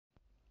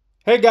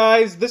Hey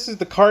guys, this is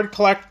the Card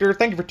Collector.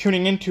 Thank you for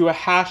tuning in to a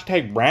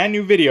hashtag brand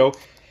new video.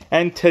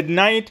 And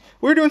tonight,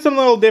 we're doing something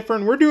a little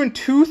different. We're doing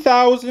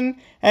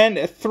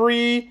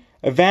 2003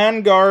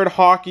 Vanguard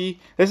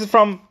hockey. This is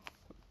from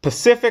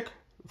Pacific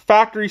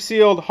Factory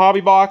Sealed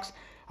Hobby Box.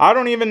 I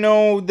don't even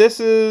know.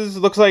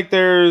 Looks like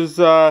there's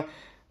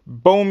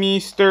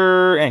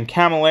Bowmeister and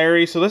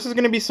Camilleri. So this is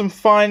going to be some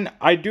fun.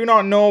 I do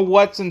not know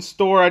what's in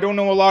store. I don't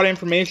know a lot of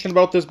information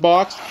about this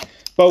box.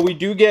 But we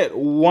do get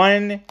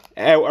one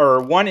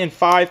in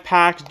 5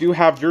 packs do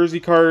have jersey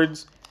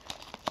cards.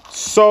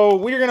 So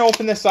we're going to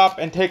open this up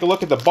and take a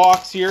look at the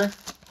box here.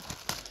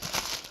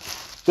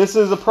 This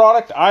is a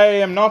product I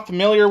am not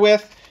familiar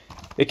with.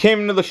 It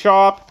came into the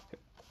shop.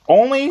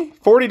 Only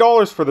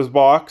 $40 for this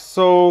box.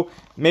 So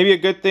maybe a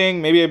good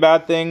thing, maybe a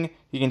bad thing.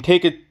 You can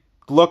take a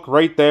look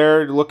right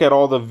there. Look at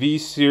all the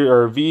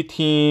V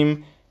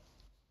team.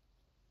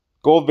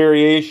 Gold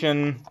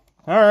variation.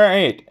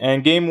 Alright.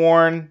 And game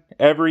worn.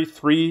 Every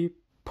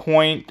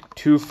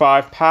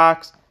 3.25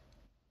 packs.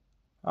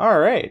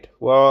 Alright,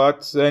 well,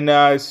 that's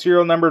and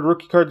serial numbered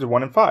rookie cards are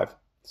 1 in 5.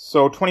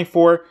 So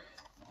 24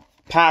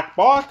 pack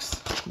box.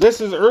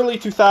 This is early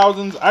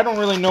 2000s. I don't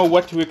really know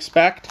what to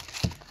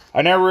expect.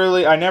 I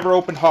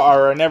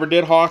never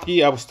did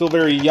hockey. I was still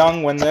very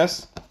young when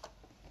this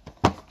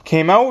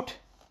came out.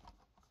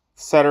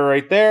 Set her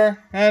right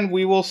there, and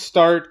we will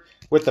start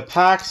with the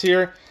packs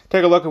here.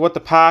 Take a look at what the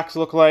packs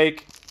look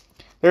like.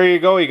 There you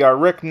go. You got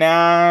Rick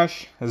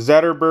Nash,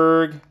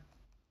 Zetterberg,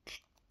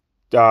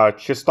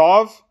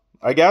 Chistov,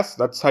 I guess.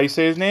 That's how you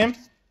say his name.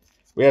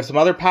 We have some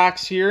other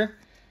packs here.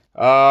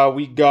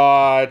 We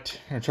got...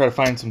 I'm going to try to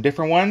find some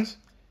different ones.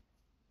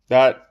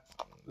 That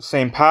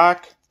same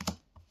pack.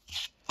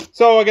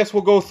 So I guess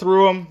we'll go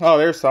through them. Oh,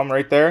 there's some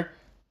right there.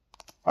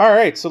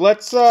 Alright, so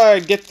let's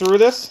get through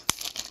this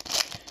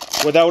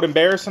without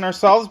embarrassing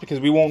ourselves because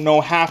we won't know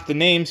half the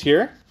names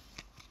here.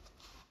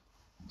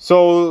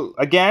 So,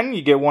 again,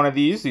 you get one of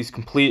these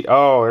complete...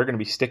 Oh, they're going to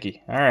be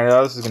sticky. All right,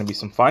 this is going to be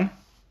some fun.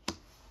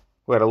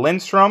 We got a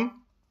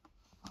Lindstrom.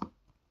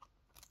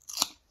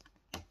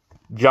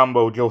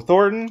 Jumbo Joe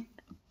Thornton.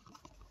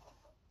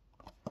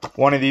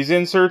 One of these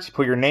inserts, you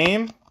put your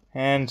name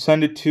and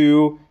send it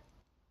to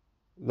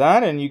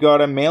that, and you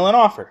got a mail-in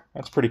offer.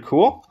 That's pretty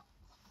cool.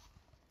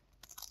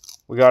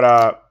 We got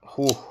a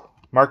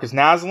Marcus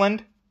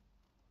Naslund.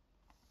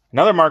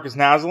 Another Marcus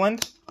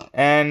Naslund.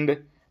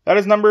 And... that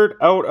is numbered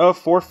out of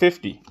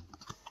 450.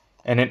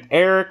 And an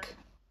Eric,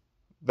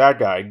 that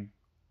guy,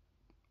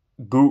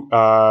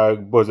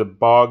 was it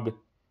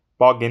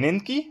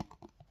Boganinski?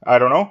 I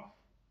don't know.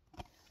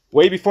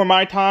 Way before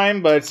my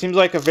time, but it seems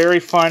like a very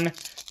fun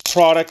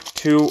product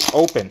to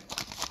open.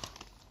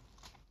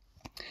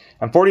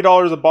 And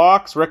 $40 a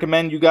box.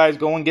 Recommend you guys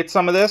go and get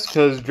some of this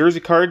because jersey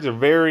cards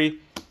are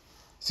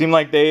seem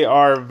like they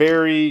are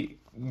very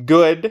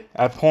good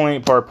at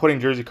putting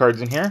jersey cards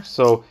in here.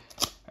 So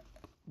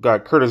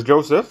got Curtis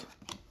Joseph,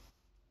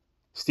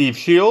 Steve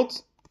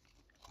Shields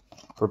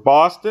for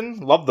Boston.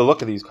 Love the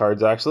look of these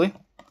cards, actually.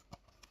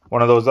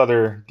 One of those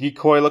other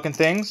decoy-looking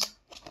things.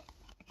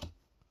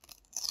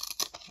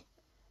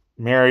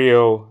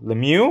 Mario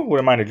Lemieux.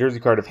 Wouldn't mind a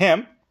jersey card of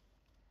him.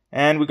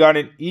 And we got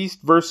an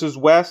East versus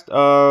West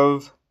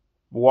of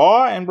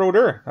Waugh and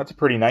Brodeur. That's a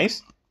pretty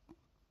nice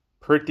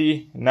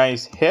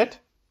hit.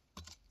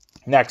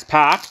 Next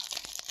pack.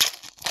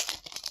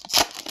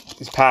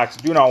 These packs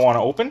do not want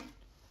to open.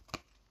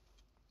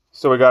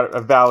 So we got a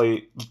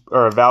Valerie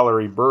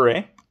Bure,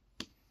 a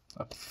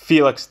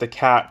Felix the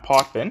Cat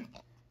Potvin,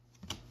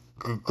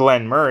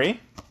 Glenn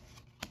Murray,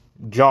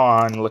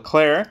 John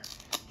LeClaire.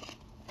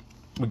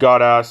 We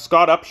got a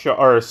Scotty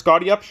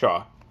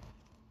Upshaw,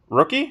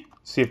 rookie.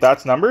 See if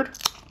that's numbered.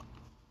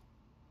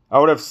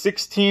 Out of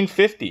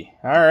 1650.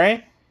 All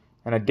right,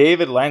 and a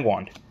David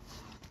Langwand.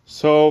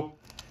 So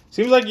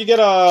seems like you get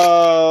a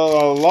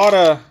lot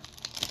of.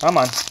 Come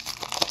on.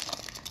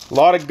 A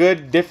lot of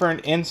good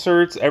different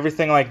inserts,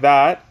 everything like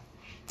that.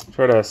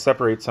 Try to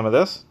separate some of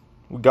this.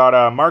 We got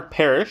a Mark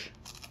Parrish,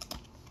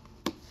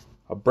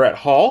 a Brett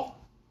Hall,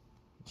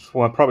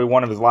 probably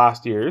one of his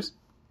last years,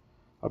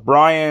 a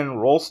Brian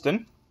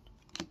Rolston,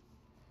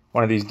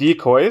 one of these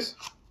decoys,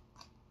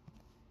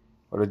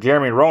 or a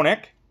Jeremy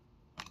Roenick,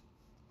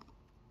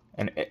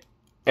 and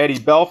Eddie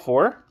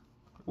Belfour.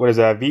 What is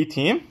that, V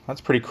team? That's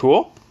pretty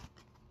cool.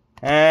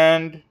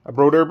 And a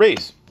Brodeur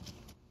base.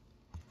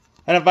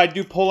 And if I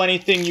do pull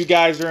anything you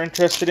guys are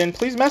interested in,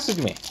 please message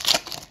me.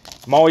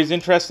 I'm always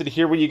interested to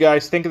hear what you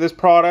guys think of this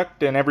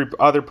product and every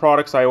other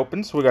products I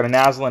open. So we got a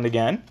Naslund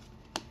again.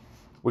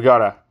 We got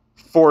a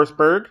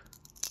Forsberg.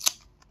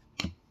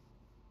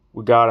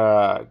 We got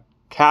a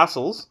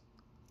Castles.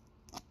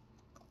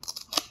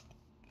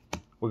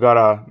 We got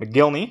a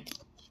McGillney.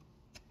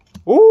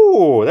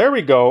 Ooh, there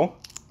we go.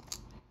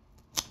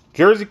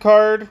 Jersey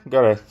card. We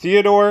got a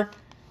Theodore.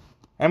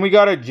 And we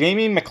got a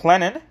Jamie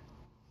McLennan.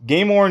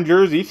 Game-worn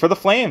jersey for the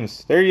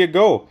Flames. There you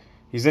go.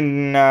 He's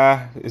in,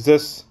 is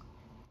this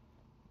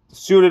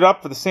suited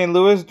up for the St.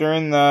 Louis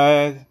during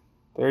the,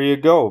 there you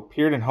go.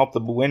 Appeared and helped the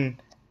win.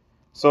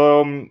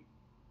 So,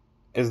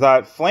 Is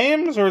that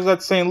Flames or is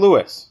that St.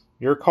 Louis?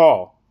 Your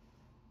call.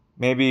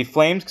 Maybe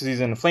Flames because he's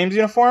in a Flames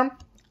uniform?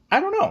 I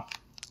don't know.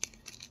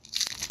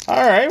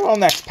 Alright, well,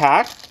 next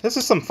pack. This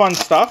is some fun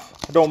stuff.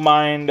 I don't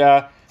mind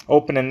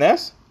opening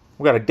this.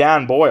 We got a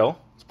Dan Boyle.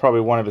 It's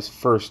probably one of his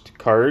first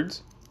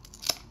cards.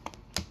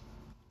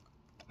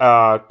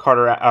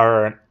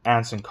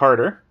 Anson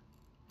Carter.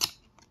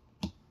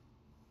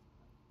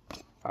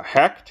 A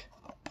Hecht.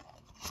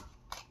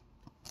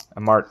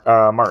 A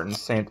Martin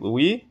St.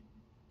 Louis.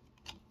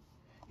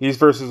 East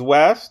versus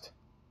West.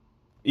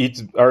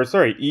 East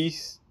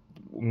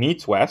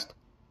meets West.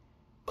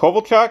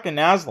 Kovalchuk and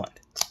Naslund.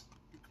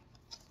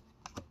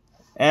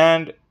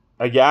 And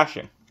a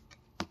Yashin.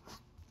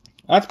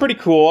 That's pretty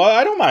cool.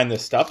 I don't mind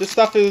this stuff. This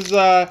stuff is,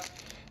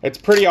 it's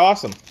pretty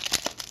awesome.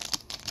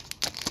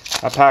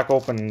 That pack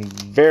opened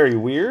very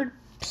weird.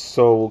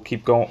 So we'll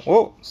keep going.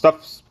 Whoa,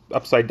 stuff's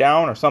upside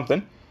down or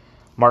something.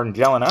 Martin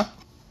Jelena.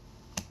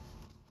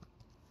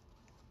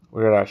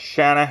 We got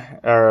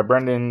a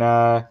Brendan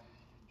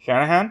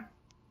Shanahan.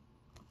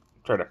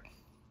 I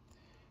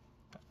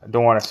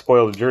don't want to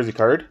spoil the jersey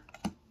card.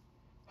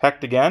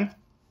 Hecht again.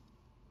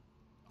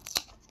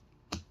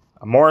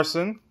 A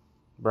Morrison.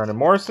 Brendan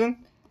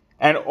Morrison.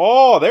 And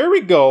oh, there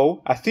we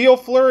go. A Theo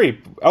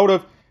Fleury out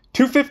of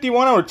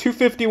 251 out of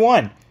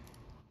 251.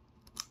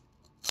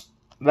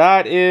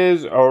 That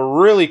is a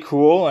really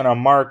cool, and a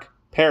Mark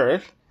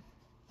Parrish.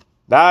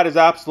 That is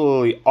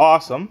absolutely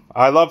awesome.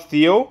 I love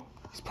Theo.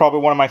 He's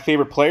probably one of my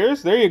favorite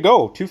players. There you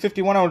go.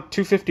 251 out of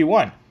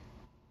 251.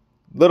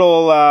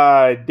 Little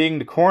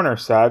dinged corner,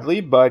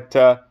 sadly. But,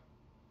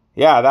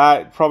 yeah,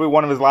 that probably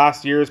one of his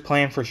last years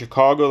playing for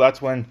Chicago.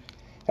 That's when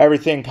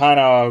everything kind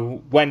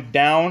of went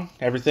down.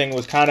 Everything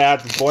was kind of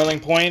at the boiling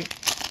point.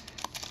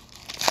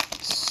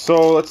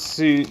 So, let's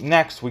see.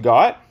 Next, we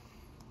got...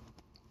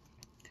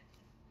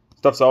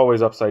 Stuff's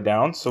always upside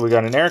down. So, we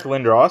got an Eric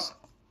Lindros.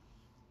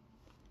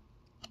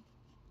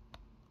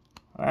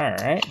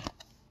 Alright.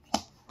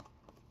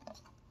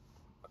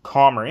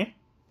 Comrie.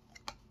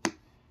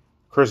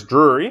 Chris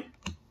Drury.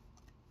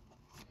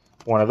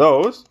 One of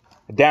those.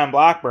 Dan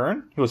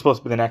Blackburn. He was supposed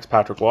to be the next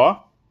Patrick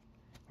Waugh.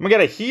 And we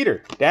got a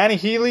heater. Danny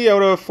Healy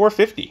out of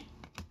 450.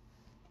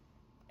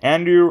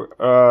 Andrew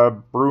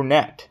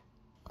Brunette.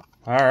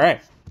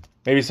 Alright.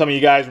 Maybe some of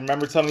you guys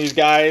remembered some of these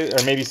guys.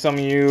 Or maybe some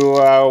of you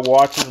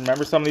watchers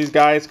remember some of these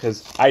guys.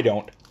 Because I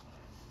don't.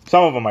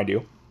 Some of them I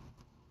do.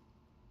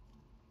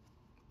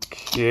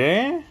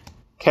 Okay.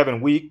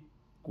 Kevin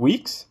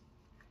Weeks.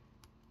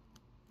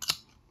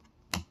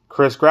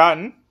 Chris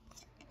Gratton.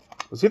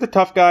 Was he the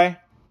tough guy?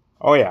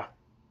 Oh, yeah.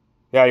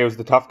 Yeah, he was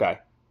the tough guy.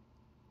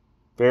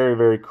 Very,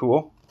 very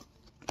cool.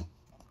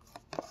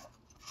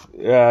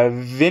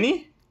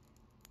 Vinny.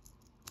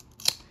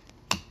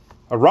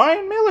 A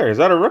Ryan Miller. Is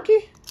that a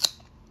rookie?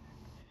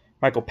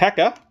 Michael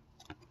Pekka.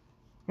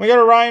 We got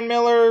a Ryan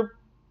Miller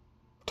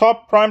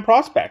top prime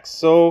prospects.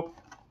 So,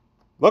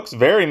 looks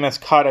very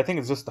miscut. I think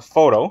it's just a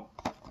photo.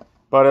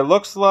 But it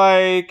looks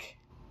like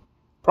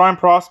prime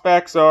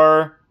prospects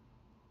are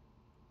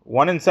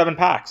 1 in 7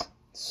 packs.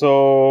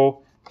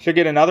 So, should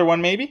get another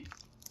one maybe?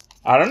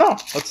 I don't know.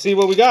 Let's see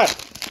what we got.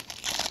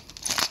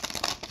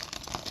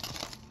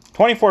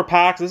 24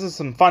 packs. This is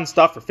some fun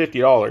stuff for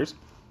 $50.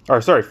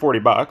 Or, sorry,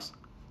 $40.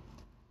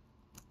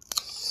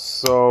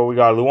 So, we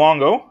got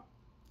Luongo.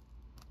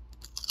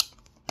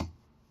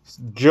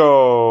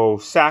 Joe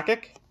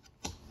Sakic.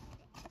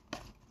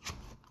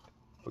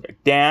 We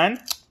got Dan.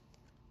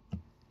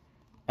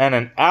 And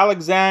an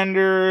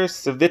Alexander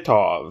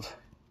Savitov.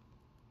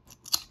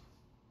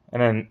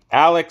 And an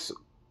Alex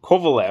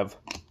Kovalev.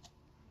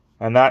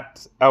 And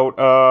that's out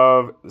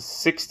of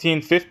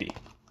 1650.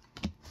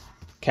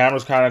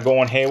 Camera's kind of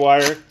going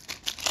haywire.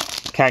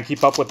 Can't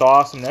keep up with the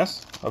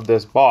awesomeness of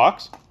this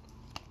box.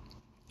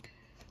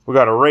 We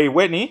got a Ray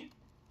Whitney.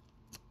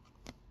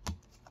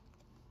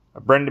 A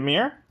Brenda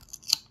Moore.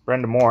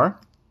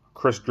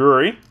 Chris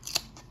Drury.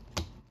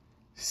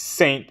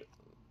 St.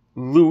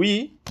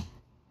 Louis.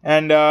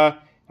 And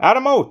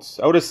Adam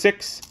Oates out of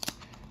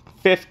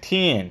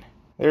 615.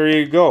 There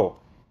you go.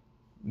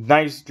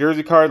 Nice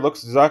jersey card.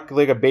 Looks exactly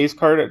like a base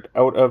card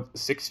out of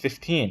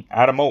 615.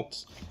 Adam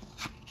Oates.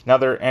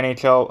 Another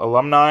NHL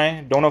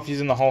alumni. Don't know if he's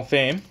in the Hall of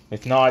Fame.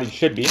 If not, he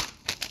should be.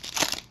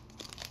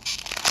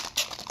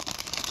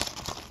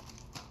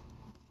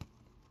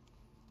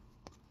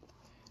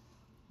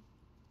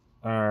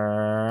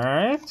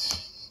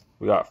 Alright.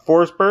 We got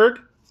Forsberg.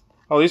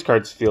 Oh, these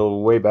cards feel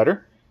way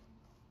better.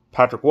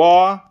 Patrick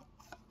Waugh.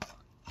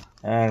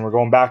 And we're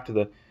going back to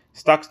the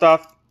stuck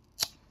stuff.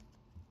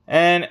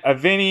 And a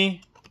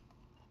Vinny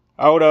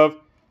out of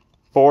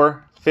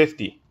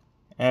 450.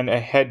 And a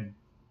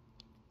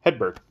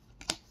Hedberg.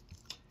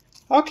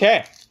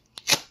 Okay.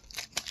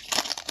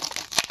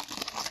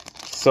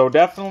 So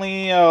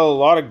definitely a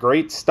lot of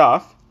great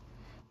stuff.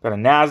 Got a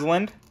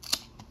Naslund.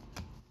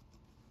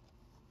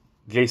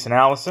 Jason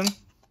Allison.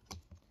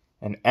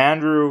 And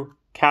Andrew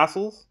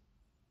Castles.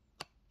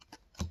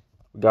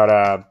 We got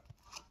a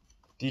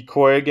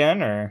Decoy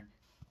again, and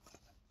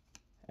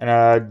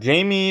a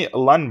Jamie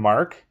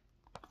Lundmark.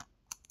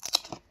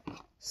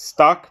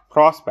 Stock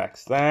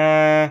prospects.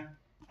 That's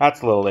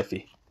a little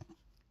iffy.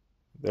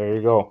 There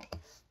you go.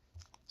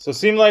 So it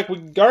seemed like we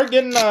are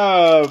getting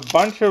a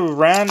bunch of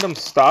random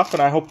stuff,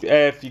 and I hope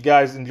if you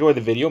guys enjoy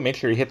the video, make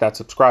sure you hit that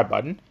subscribe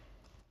button.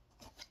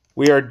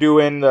 We are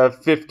doing the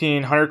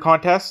 1500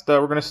 contest.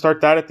 We're going to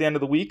start that at the end of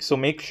the week, so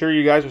make sure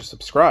you guys are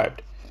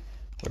subscribed.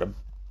 Got a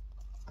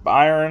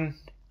Byron,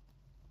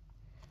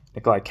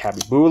 Nikolai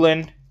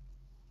Khabibulin,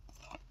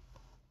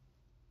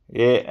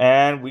 yeah,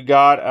 and we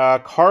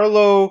got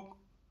Carlo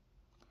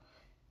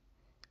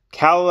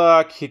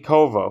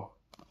Kalakikovo.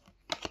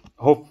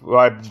 Hope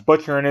I'm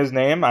butchering his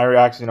name. I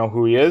actually know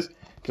who he is.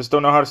 Just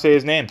don't know how to say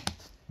his name.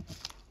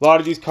 A lot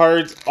of these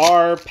cards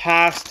are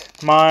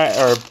past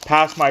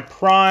my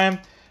prime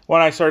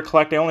when I started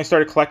collecting. I only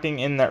started collecting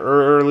in the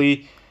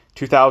early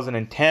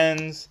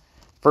 2010s.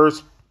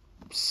 First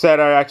set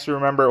I actually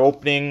remember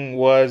opening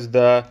was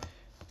the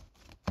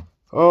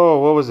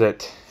what was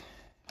it?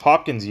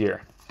 Hopkins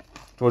year.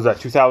 What was that?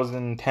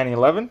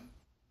 2010-11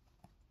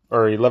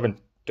 or 11?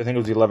 I think it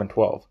was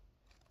 11-12.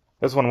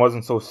 This one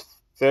wasn't so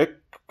thick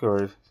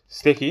or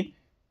sticky.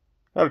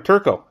 Got a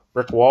Turco.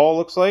 Brick wall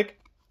looks like.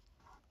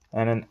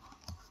 And then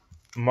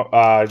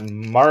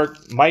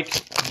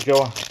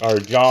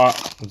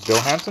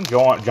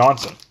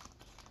Johnson.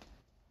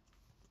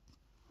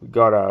 We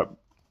got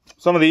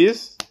some of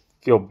these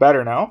feel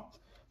better now.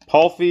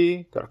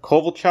 Palfy, got a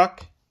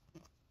Kovalchuk,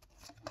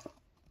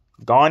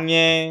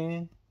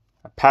 Gagne,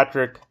 a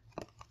Patrick.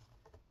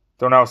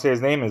 Don't know how to say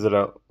his name. Is it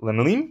a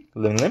Lim?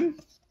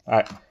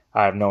 I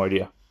have no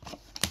idea.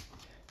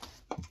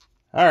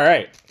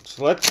 Alright,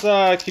 so let's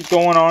keep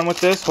going on with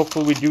this.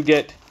 Hopefully we do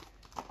get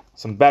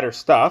some better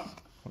stuff.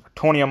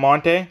 Tony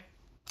Amonte.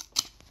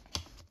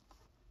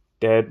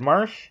 Dead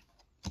Marsh.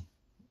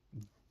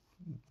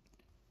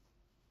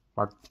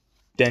 Mark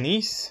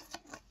Denise.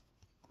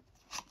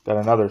 Got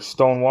another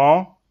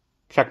Stonewall.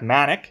 Chuck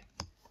Manick.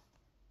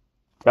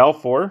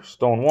 Belfour,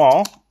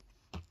 Stonewall.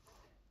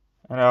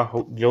 And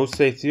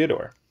Jose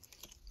Theodore.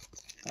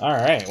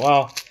 Alright,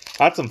 well,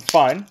 that's some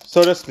fun.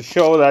 So just to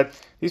show that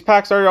these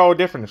packs are all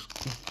different.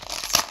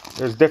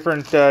 There's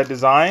different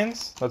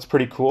designs. That's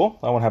pretty cool.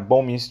 That one had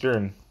Bowmeister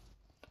and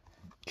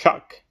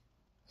Chuck.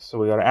 So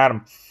we got an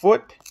Adam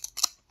Foote.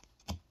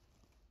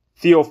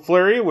 Theo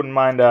Fleury. Wouldn't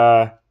mind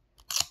a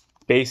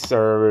base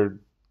or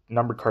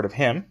numbered card of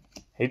him.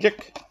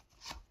 Hajic.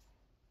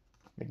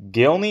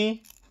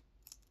 McGillney.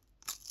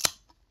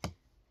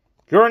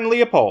 Jordan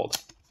Leopold.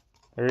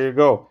 There you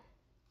go.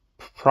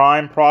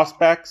 Prime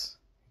prospects.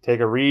 Take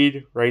a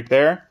read right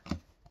there.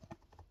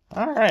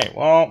 Alright,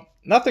 well,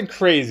 nothing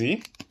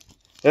crazy.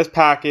 This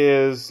pack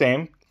is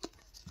same.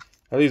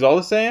 Are these all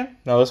the same?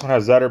 No, this one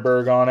has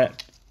Zetterberg on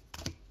it.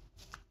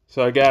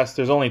 So I guess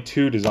there's only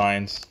 2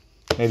 designs.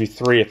 Maybe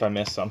 3 if I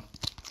miss some.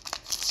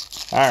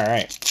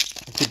 Alright,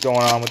 keep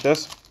going on with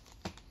this.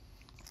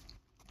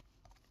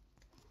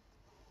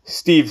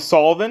 Steve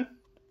Sullivan.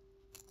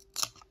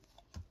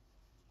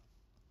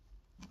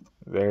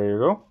 There you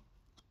go.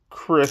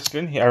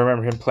 Kristen, I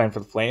remember him playing for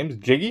the Flames.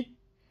 Jiggy.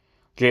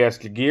 J.S.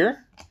 Jagier.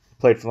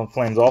 Played for the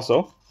Flames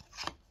also.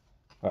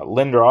 Got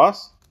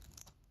Lindros.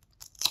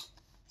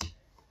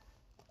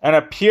 And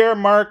a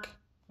Pierre-Marc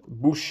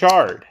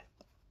Bouchard.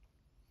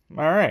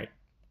 Alright.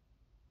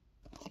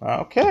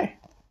 Okay.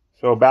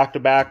 So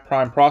back-to-back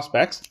prime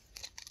prospects.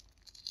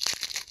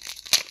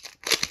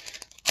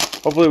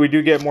 Hopefully we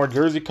do get more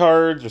jersey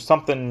cards or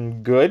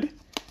something good.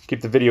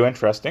 Keep the video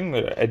interesting.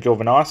 Ed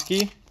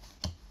Jovanovski.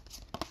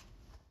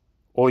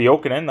 Olli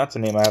Jokinen, that's a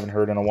name I haven't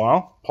heard in a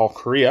while. Paul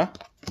Correa.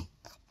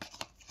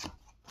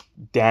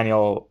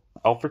 Daniel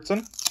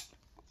Alfredson.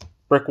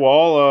 Brick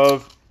wall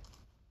of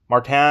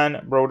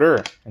Martin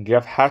Brodeur and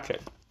Jeff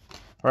Hatchett.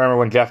 I remember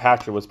when Jeff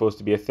Hatchett was supposed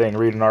to be a thing,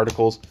 reading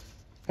articles.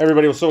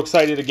 Everybody was so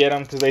excited to get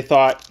him because they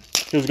thought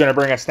he was going to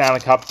bring a Stanley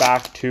Cup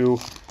back to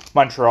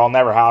Montreal.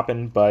 Never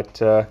happened,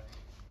 but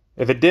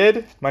if it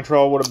did,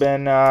 Montreal would have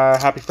been a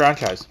happy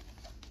franchise.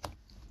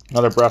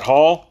 Another Brett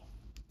Hall.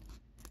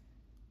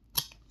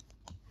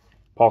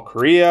 Paul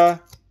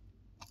Correa.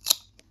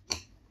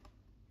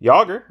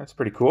 Yager, that's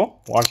pretty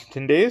cool.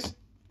 Washington Days.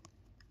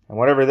 And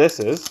whatever this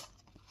is.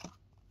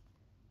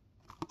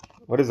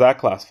 What is that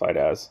classified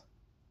as?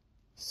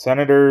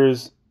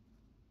 Senators.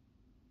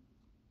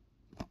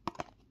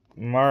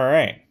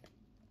 Alright.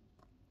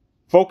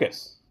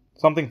 Focus.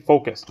 Something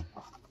focus.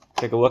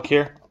 Take a look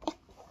here.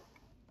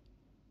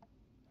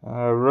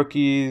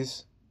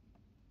 Rookies.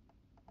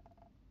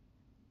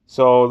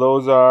 So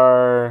those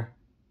are,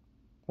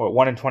 what,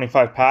 1 in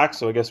 25 packs.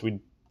 So I guess you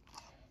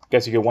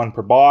get 1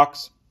 per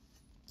box.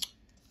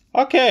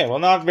 Okay, well,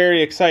 not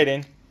very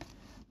exciting.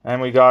 And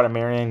we got a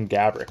Marian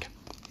Gaborik.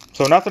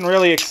 So nothing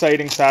really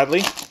exciting,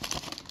 sadly.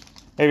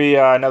 Maybe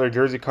another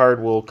jersey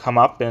card will come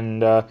up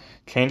and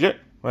change it.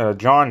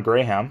 John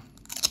Graham.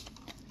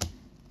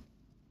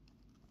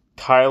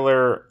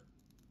 Tyler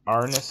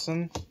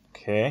Arneson.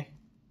 Okay.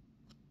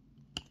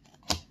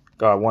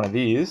 Got one of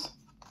these.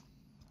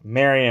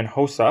 Marian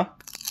Hossa.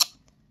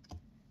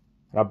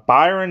 And a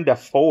Byron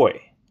Defoe.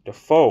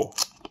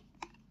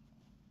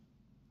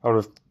 Out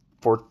of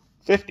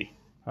 50.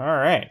 All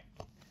right.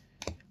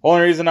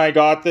 Only reason I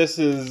got this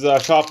is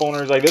shop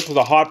owners, like, this was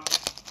a hot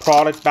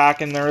product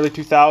back in the early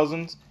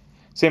 2000s.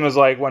 Same as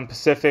like when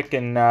Pacific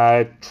and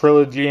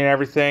Trilogy and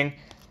everything.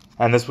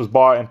 And this was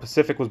bought, and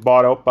Pacific was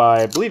bought out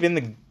by, I believe,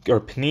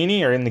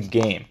 Panini or in the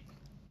game.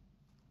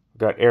 We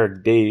got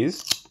Eric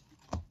Days,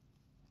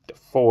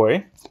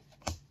 Defoe.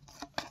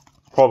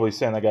 Probably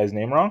saying that guy's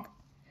name wrong.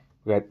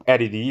 We got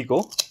Eddie the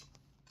Eagle.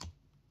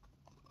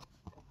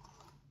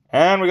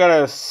 And we got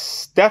a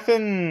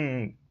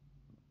Stefan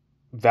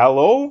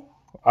Valo.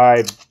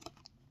 I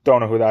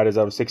don't know who that is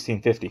out of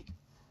 1650.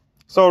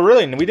 So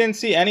really, we didn't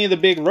see any of the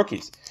big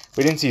rookies.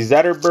 We didn't see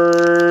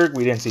Zetterberg.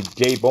 We didn't see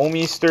Jay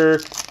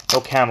Bouwmeester. No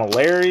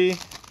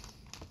Camilleri.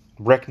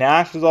 Rick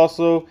Nash is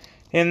also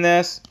in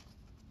this.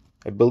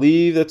 I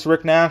believe that's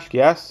Rick Nash,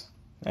 yes.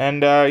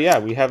 And yeah,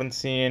 we haven't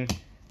seen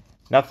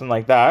nothing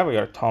like that. We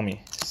got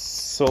Tommy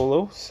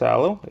Salo,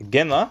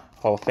 Ginla,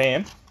 Hall of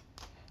Fame.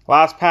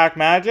 Last pack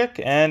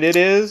Magic, and it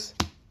is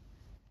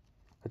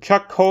a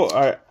Chuck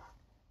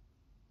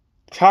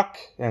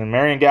and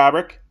Marion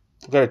Gabrick.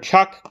 We've got a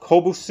Chuck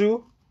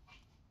Kobusu,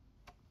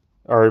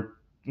 or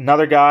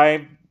another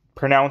guy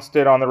pronounced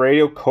it on the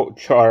radio,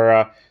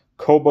 Koba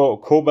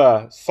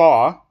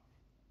Saw.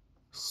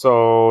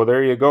 So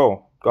there you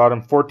go. Got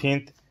him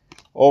 14th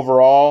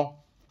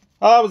overall.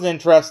 That was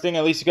interesting.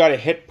 At least you got a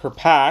hit per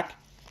pack.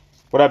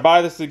 Would I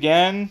buy this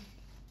again?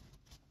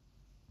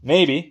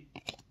 Maybe.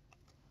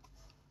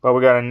 But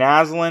we got a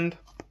Naslund,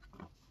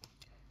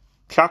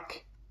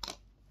 Chuck.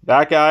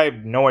 That guy,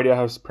 no idea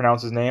how to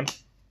pronounce his name.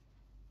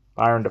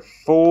 Byron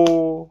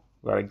Defoe.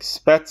 We got a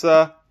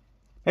Spezza.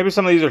 Maybe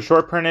some of these are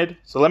short printed.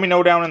 So let me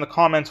know down in the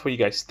comments what you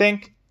guys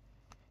think.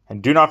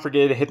 And do not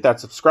forget to hit that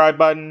subscribe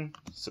button.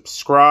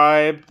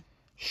 Subscribe,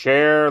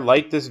 share,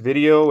 like this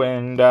video,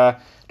 and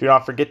do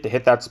not forget to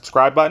hit that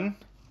subscribe button.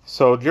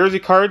 So jersey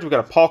cards, we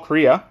got a Paul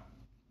Kariya.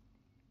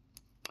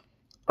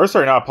 Or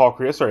sorry, not Paul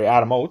Kariya, sorry,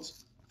 Adam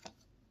Oates.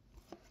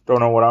 Don't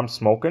know what I'm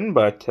smoking,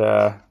 but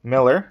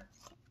Miller.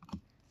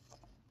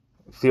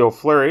 Theo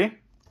Fleury.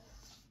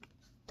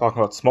 Talking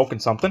about smoking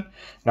something.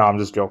 No, I'm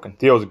just joking.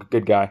 Theo's a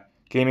good guy.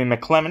 Jamie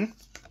McClement.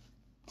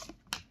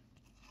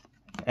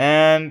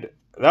 And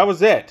that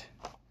was it.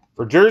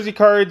 For jersey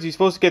cards, you're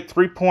supposed to get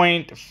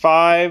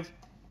 3.5.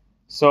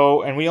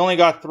 So, and we only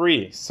got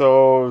 3.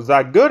 So, is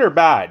that good or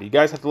bad? You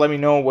guys have to let me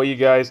know what you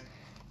guys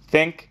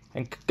think.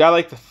 And guy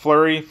like the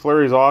Fleury.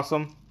 Fleury's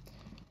awesome.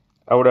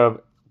 Out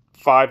of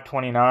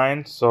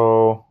 529.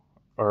 So,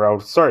 or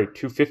out, sorry,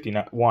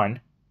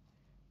 251.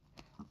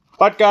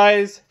 But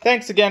guys,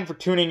 thanks again for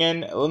tuning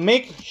in.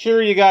 Make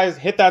sure you guys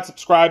hit that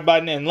subscribe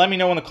button and let me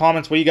know in the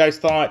comments what you guys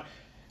thought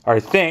or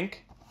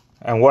think,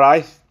 and what I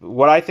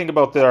think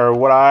about the, or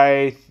what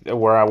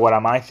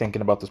am I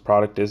thinking about this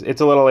product is.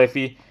 It's a little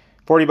iffy.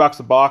 40 bucks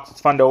a box. It's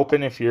fun to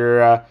open if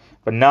you're,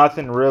 but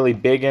nothing really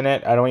big in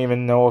it. I don't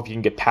even know if you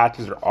can get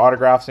patches or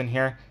autographs in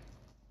here.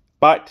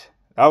 But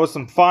that was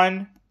some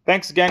fun.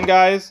 Thanks again,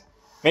 guys.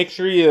 Make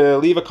sure you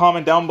leave a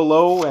comment down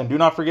below, and do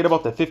not forget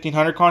about the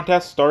 1500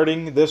 contest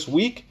starting this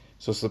week.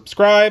 So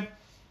subscribe.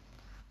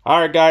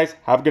 Alright guys,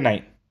 have a good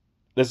night.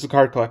 This is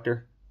Card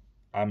Collector.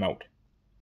 I'm out.